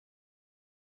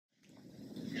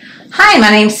Hi,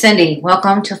 my name's Cindy.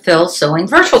 Welcome to Phil's Sewing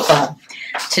Virtual Club.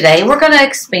 Today we're going to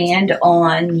expand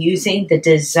on using the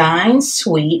Design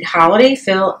Suite Holiday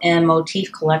Fill and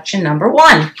Motif Collection number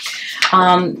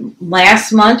 1.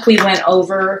 Last month we went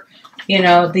over, the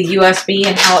USB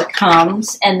and how it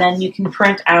comes, and then you can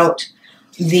print out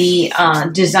the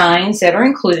designs that are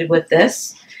included with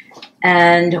this.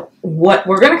 And what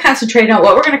we're going to concentrate on,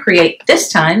 what we're going to create this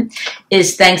time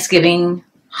is Thanksgiving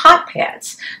hot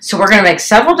pads. So we're going to make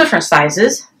several different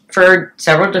sizes for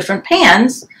several different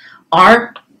pans.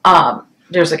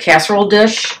 There's a casserole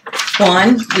dish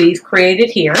one we've created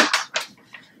here.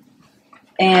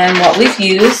 And what we've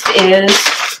used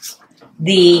is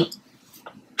the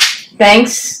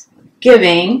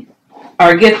Thanksgiving,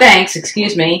 or give thanks,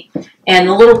 excuse me, and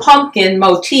the little pumpkin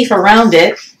motif around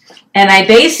it. And I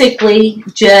basically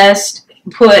just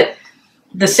put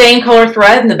the same color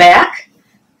thread in the back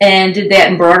and did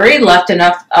that embroidery, left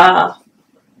enough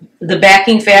the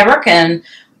backing fabric and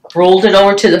rolled it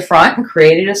over to the front and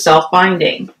created a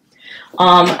self-binding.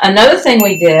 Another thing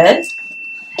we did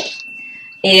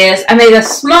is I made a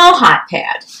small hot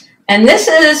pad. And this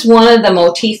is one of the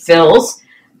motif fills.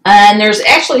 And there's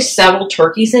actually several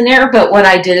turkeys in there, but what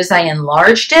I did is I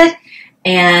enlarged it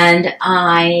and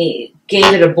I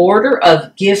gave it a border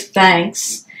of give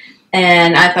thanks.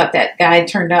 And I thought that guide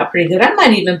turned out pretty good. I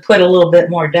might even put a little bit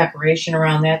more decoration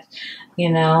around that.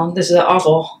 This is an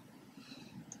awful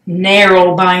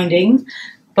narrow binding,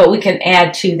 but we can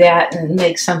add to that and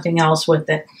make something else with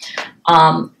it.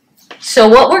 So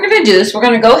what we're going to do is we're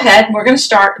going to go ahead and we're going to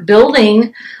start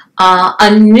building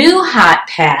a new hot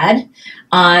pad.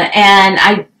 And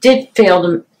I did fail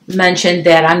to mention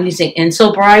that I'm using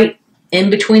Insulbrite in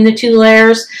between the two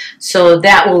layers, so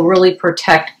that will really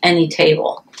protect any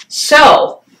table.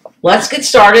 So let's get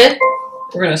started.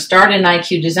 We're going to start in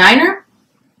IQ Designer.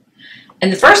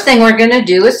 And the first thing we're going to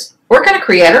do is we're going to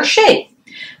create our shape.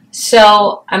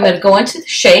 So I'm going to go into the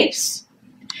shapes.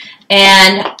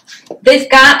 And they've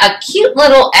got a cute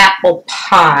little apple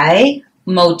pie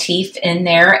motif in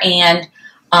there and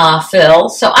fill.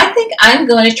 So I think I'm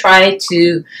going to try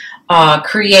to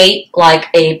create like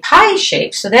a pie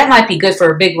shape. So that might be good for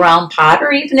a big round pot,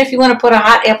 or even if you want to put a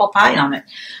hot apple pie on it.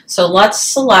 So let's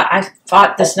select, I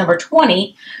thought this number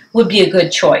 20 would be a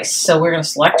good choice. So we're going to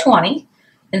select 20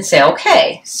 and say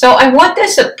okay. So I want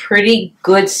this a pretty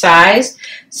good size.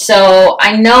 So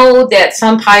I know that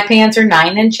some pie pans are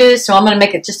 9 inches, so I'm going to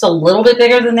make it just a little bit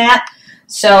bigger than that.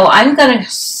 So I'm going to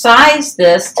size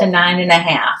this to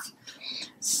 9.5.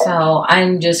 So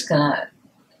I'm just going to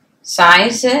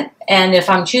size it, and if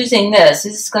I'm choosing this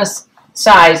is going to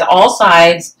size all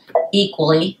sides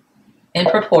equally in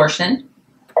proportion.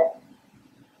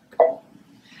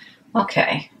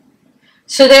 Okay,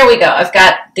 so there we go. I've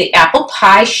got the apple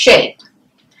pie shape.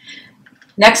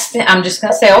 Next thing, I'm just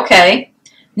going to say okay.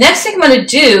 Next thing I'm going to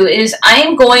do is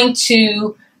I'm going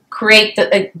to create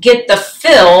get the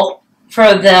fill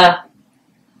for the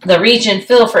region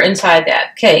fill for inside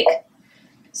that cake.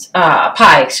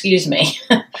 Pie, excuse me.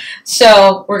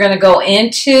 So we're going to go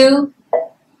into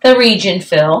the region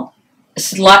fill,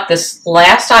 select this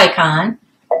last icon,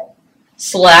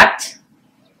 select,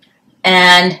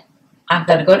 and I'm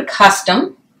going to go to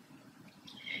custom,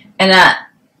 and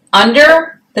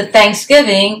under the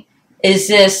Thanksgiving is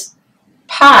this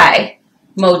pie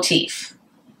motif,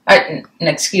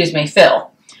 excuse me,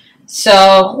 fill.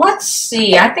 So let's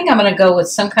see, I think I'm going to go with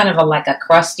some kind of like a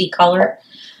crusty color.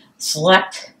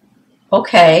 Select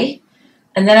OK,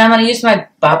 and then I'm going to use my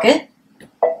bucket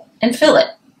and fill it.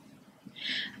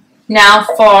 Now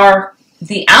for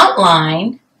the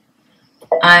outline,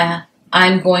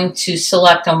 I'm going to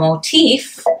select a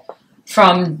motif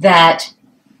from that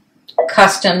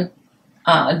custom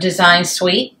design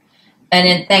suite, and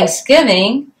in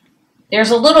Thanksgiving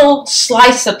there's a little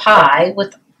slice of pie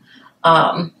with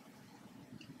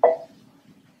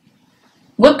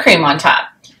whipped cream on top.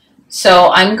 So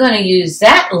I'm going to use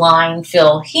that line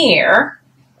fill here.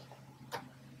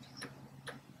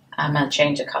 I'm going to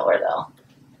change the color though.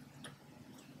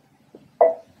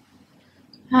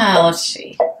 Let's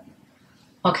see.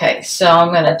 Okay, so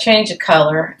I'm going to change the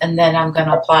color and then I'm going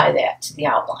to apply that to the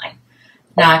outline.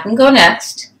 Now I can go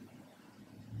next.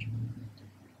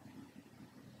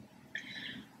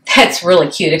 That's really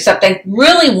cute, except I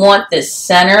really want this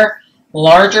center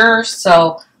larger,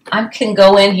 so I can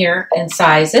go in here and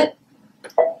size it.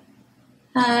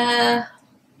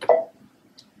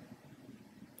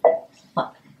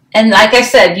 And like I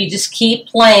said, you just keep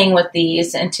playing with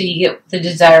these until you get the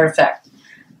desired effect.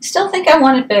 I still think I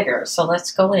want it bigger, so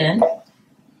let's go in.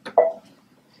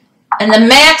 And the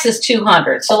max is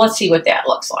 200, so let's see what that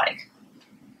looks like.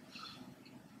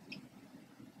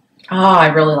 Oh, I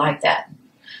really like that.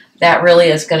 That really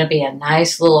is going to be a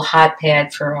nice little hot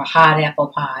pad for a hot apple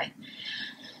pie.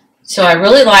 So I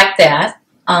really like that.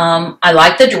 I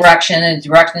like the direction. The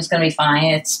direction is going to be fine.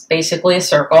 It's basically a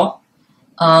circle.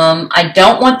 I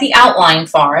don't want the outline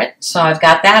for it, so I've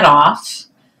got that off.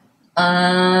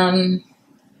 I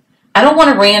don't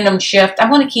want a random shift. I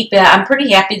want to keep it. I'm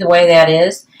pretty happy the way that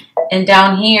is. And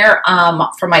down here,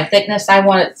 for my thickness, I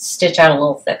want it to stitch out a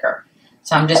little thicker.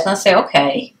 So I'm just going to say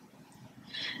okay.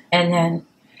 And then,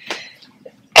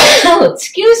 oh,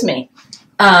 excuse me.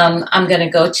 I'm going to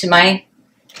go to my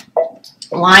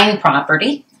line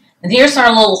property. And here's our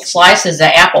little slices of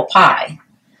apple pie.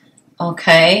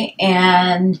 Okay,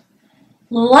 and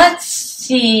let's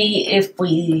see if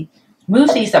we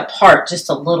move these apart just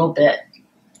a little bit.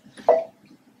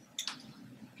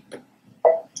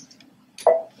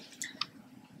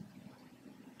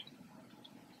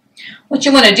 What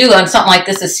you want to do on something like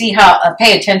this is see how,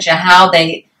 pay attention how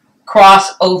they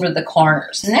cross over the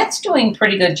corners. And that's doing a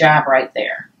pretty good job right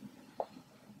there.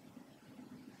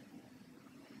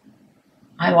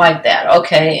 I like that.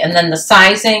 Okay, and then the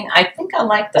sizing, I think I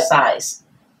like the size.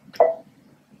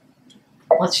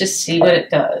 Let's just see what it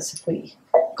does if we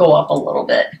go up a little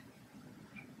bit.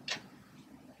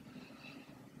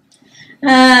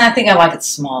 I think I like it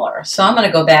smaller. So I'm going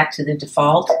to go back to the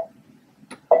default.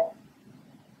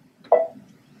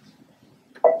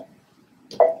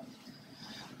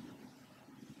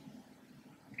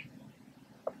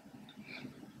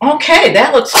 Okay,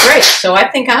 that looks great. So I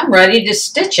think I'm ready to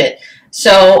stitch it.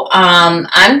 So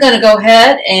I'm going to go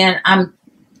ahead and I'm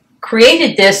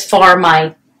created this for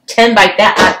my 10 by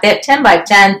that 10 by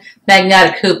 10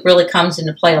 magnetic hoop really comes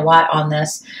into play a lot on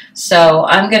this. So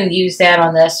I'm going to use that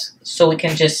on this so we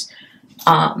can just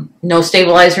no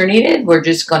stabilizer needed. We're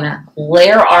just going to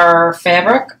layer our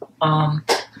fabric.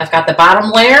 I've got the bottom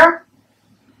layer,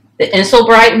 the insole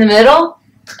bright in the middle,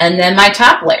 and then my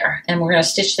top layer, and we're going to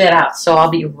stitch that out. So I'll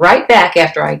be right back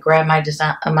after I grab my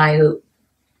design, my hoop.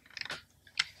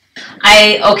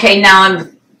 Okay, now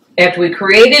after we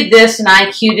created this in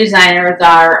IQ Designer with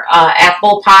our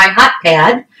apple pie hot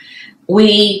pad,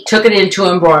 we took it into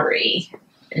embroidery.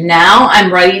 Now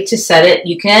I'm ready to set it.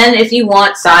 You can, if you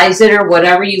want, size it or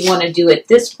whatever you want to do at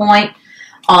this point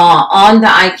on the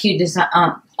IQ design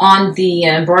on the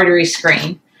embroidery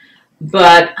screen.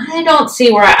 But I don't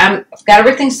see where I've got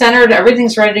everything centered,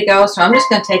 everything's ready to go, so I'm just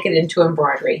going to take it into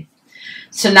embroidery.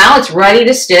 So now it's ready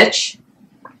to stitch.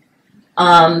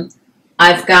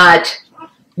 I've got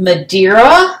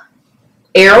Madeira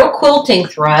Arrow quilting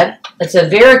thread. It's a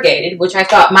variegated, which I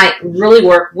thought might really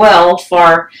work well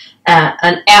for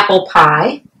an apple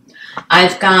pie.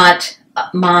 I've got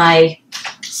my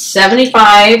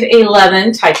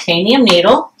 7511 titanium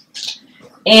needle,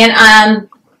 and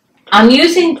I'm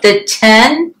using the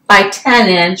 10 by 10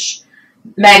 inch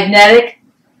magnetic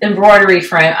embroidery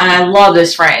frame, and I love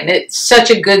this frame. It's such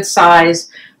a good size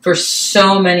for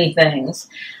so many things.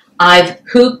 I've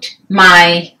hooped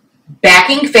my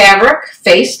backing fabric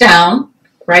face down,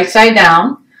 right side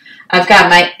down. I've got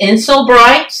my Insole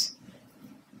Bright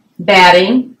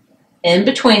batting in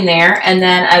between there, and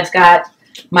then I've got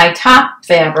my top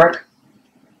fabric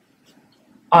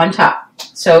on top.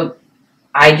 So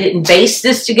I didn't baste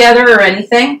this together or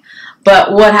anything,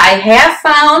 but what I have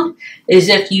found is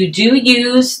if you do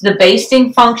use the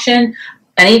basting function,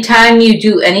 anytime you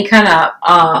do any kind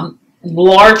of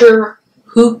larger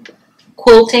hoop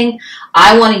quilting,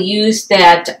 I want to use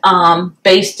that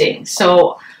basting.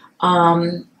 So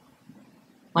when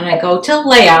I go to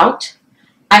layout,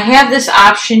 I have this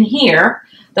option here,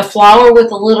 the flower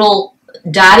with a little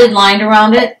dotted line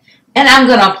around it, and I'm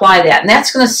going to apply that, and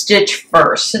that's going to stitch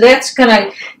first. So that's going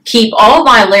to keep all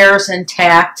my layers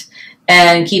intact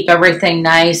and keep everything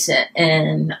nice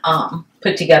and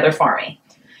put together for me.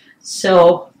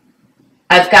 So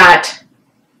I've got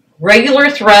regular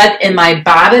thread in my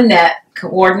bottom that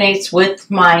coordinates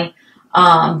with my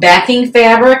backing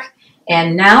fabric,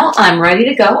 and now I'm ready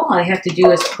to go. All I have to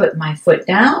do is put my foot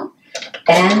down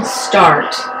and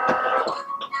start.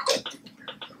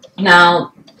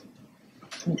 Now,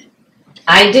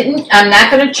 I'm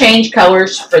not going to change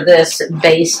colors for this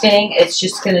basting. It's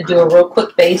just going to do a real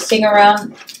quick basting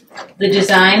around the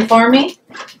design for me.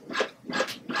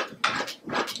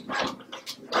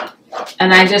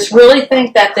 And I just really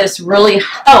think that this really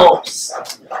helps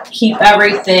keep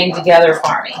everything together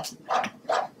for me.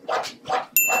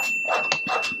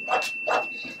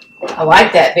 I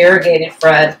like that variegated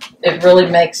thread. It really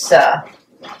makes,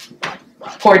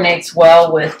 coordinates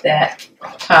well with that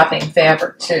topping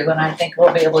fabric too, and I think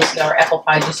we'll be able to see our apple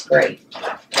pie just great.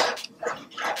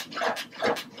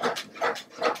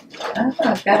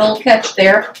 I've got a little catch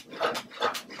there.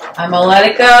 I'm going to let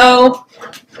it go.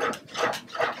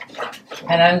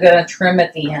 And I'm going to trim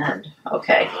at the end.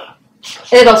 Okay.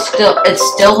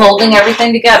 It's still holding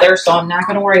everything together, so I'm not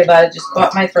going to worry about it. Just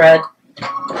caught my thread.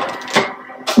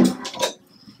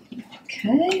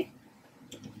 Okay.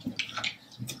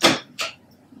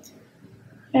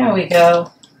 There we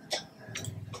go.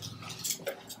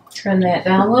 Trim that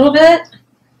down a little bit.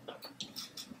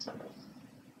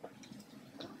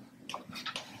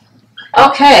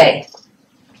 Okay.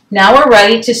 Now we're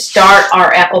ready to start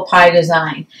our apple pie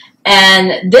design.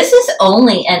 And this is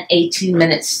only an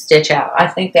 18-minute stitch out. I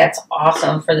think that's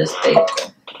awesome for this big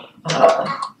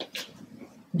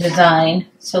design.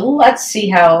 So let's see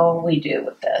how we do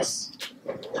with this.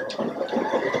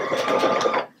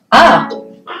 Ah,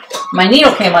 my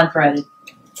needle came unthreaded.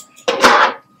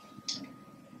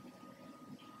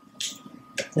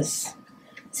 Does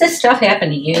this stuff happen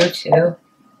to you too?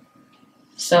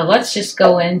 So let's just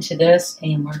go into this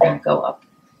and we're going to go up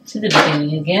to the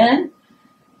beginning again.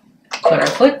 Put our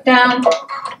foot down.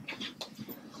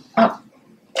 Up.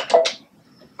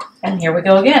 And here we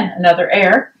go again. Another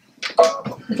air.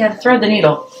 We got to thread the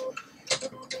needle.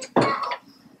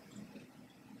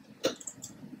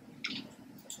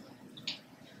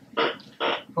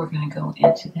 We're going to go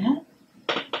into that.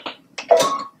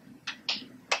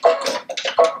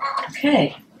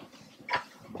 Okay.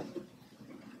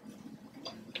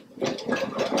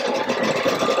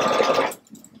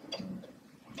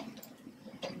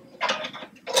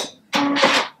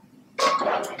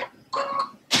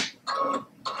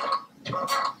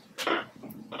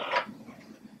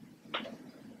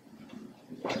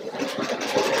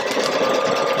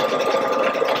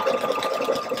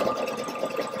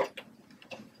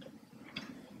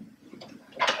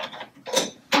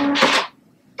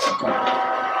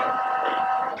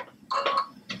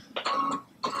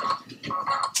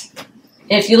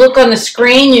 If you look on the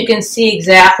screen, you can see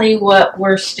exactly what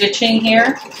we're stitching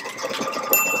here.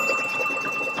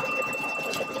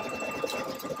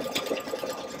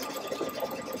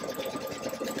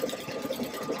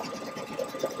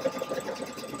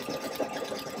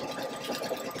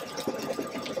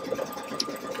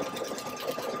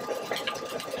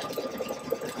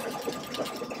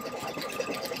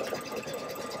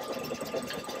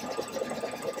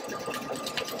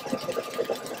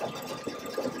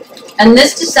 And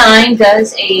this design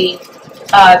does a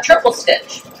triple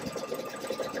stitch.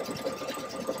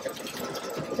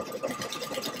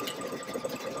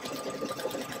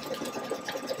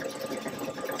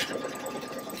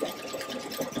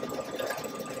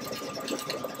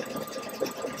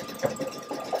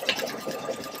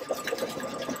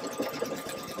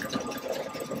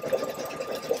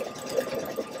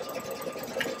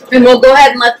 And we'll go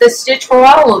ahead and let this stitch for a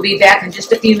while. We'll be back in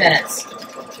just a few minutes.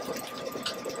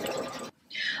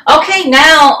 Okay,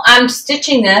 now I'm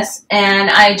stitching this, and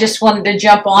I just wanted to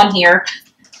jump on here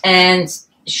and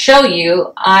show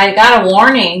you. I got a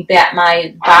warning that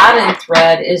my bobbin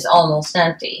thread is almost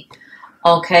empty.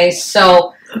 Okay,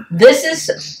 so this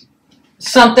is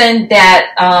something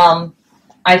that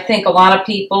I think a lot of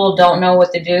people don't know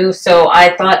what to do. So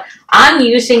I thought, I'm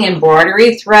using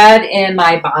embroidery thread in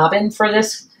my bobbin for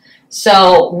this.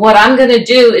 So what I'm going to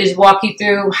do is walk you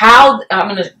through how, I'm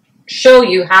going to show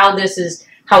you how this is,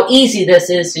 how easy this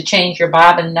is to change your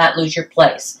bobbin and not lose your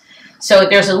place. So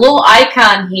there's a little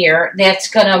icon here that's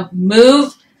going to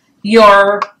move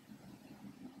your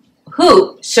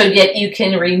hoop so that you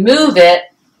can remove it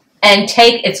and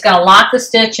it's going to lock the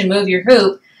stitch and move your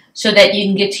hoop so that you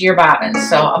can get to your bobbin.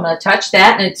 So I'm going to touch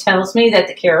that, and it tells me that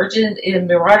the carriage in the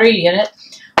embroidery unit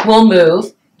will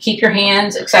move. Keep your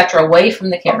hands, etc., away from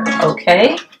the carriage.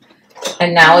 Okay.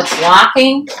 And now it's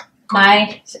locking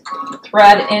my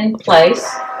thread in place.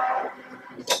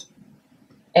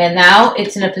 And now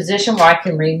it's in a position where I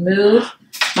can remove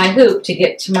my hoop to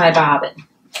get to my bobbin.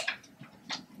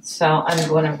 So I'm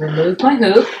going to remove my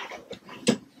hoop.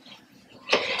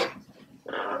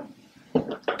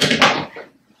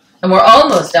 And we're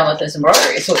almost done with this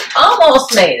embroidery. So we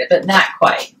almost made it, but not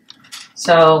quite.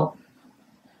 So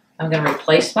I'm going to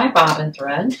replace my bobbin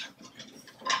thread.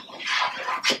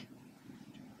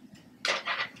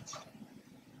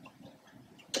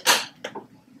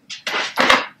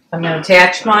 I'm going to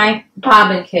attach my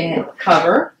bobbin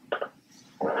cover.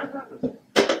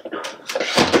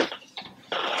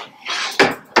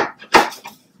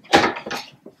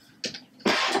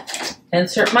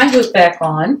 Insert my hoop back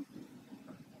on.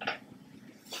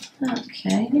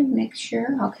 Okay, make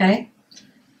sure. Okay.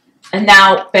 And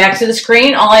now back to the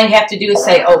screen. All I have to do is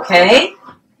say okay.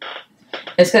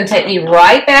 It's going to take me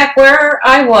right back where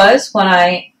I was when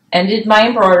I ended my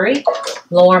embroidery,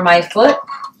 lower my foot,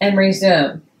 and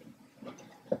resume.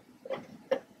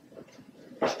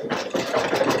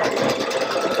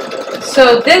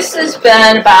 So this has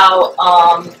been about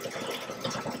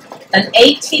an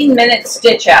 18-minute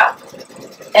stitch out.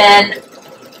 And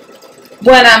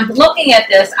when I'm looking at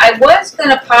this, I was going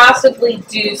to possibly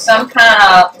do some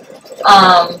kind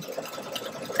of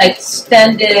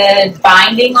extended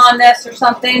binding on this or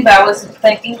something, but I wasn't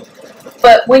thinking.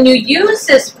 But when you use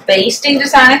this basting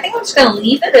design, I think I'm just going to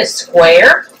leave it as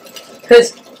square,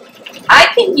 because I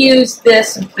can use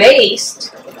this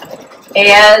baste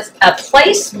as a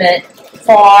placement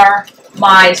for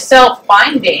my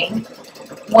self-binding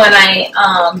when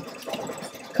I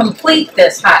complete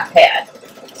this hot pad.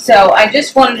 So I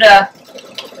just wanted to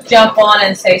jump on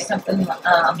and say something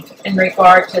in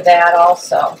regard to that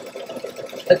also.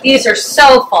 But these are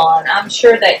so fun. I'm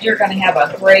sure that you're going to have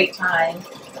a great time,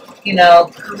 you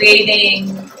know,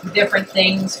 creating different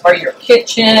things for your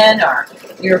kitchen or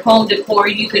your home decor.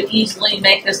 You could easily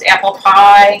make this apple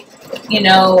pie, you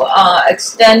know,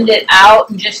 extend it out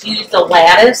and just use the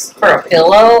lattice for a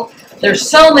pillow. There's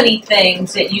so many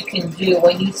things that you can do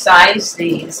when you size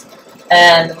these,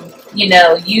 and, you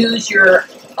know, use your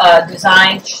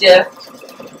design shift,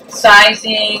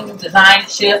 sizing, design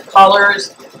shift,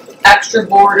 colors, extra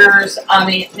borders. I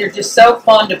mean, they're just so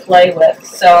fun to play with.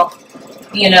 So,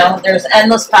 you know, there's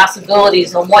endless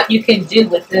possibilities on what you can do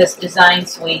with this design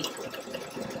suite.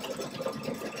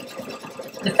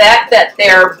 The fact that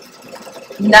they're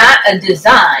not a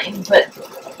design, but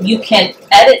you can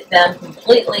edit them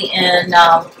completely in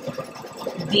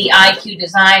the iCue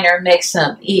Designer makes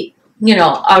them, you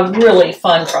know, a really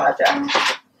fun project.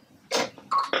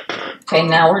 Okay,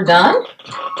 now we're done.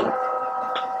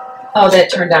 Oh,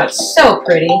 that turned out so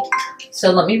pretty.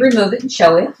 So let me remove it and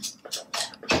show you.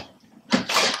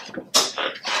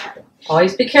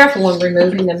 Always be careful when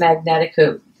removing the magnetic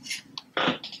hoop.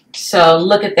 So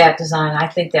look at that design. I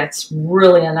think that's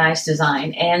really a nice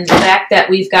design. And the fact that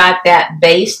we've got that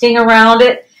basting around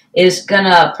it is going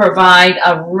to provide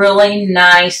a really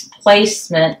nice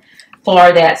placement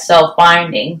for that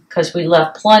self-binding, because we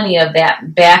left plenty of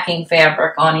that backing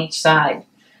fabric on each side.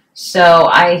 So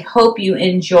I hope you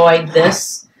enjoyed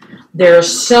this. There are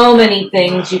so many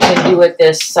things you can do with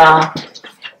this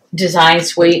design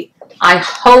suite. I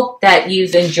hope that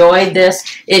you've enjoyed this.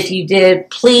 If you did,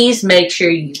 please make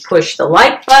sure you push the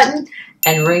like button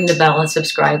and ring the bell and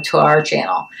subscribe to our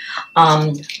channel.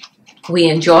 We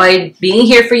enjoyed being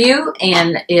here for you,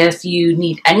 and if you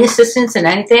need any assistance in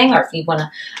anything, or if you want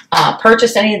to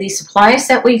purchase any of these supplies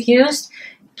that we've used,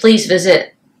 please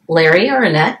visit Larry or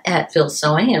Annette at Phil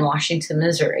Sewing in Washington,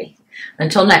 Missouri.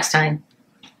 Until next time.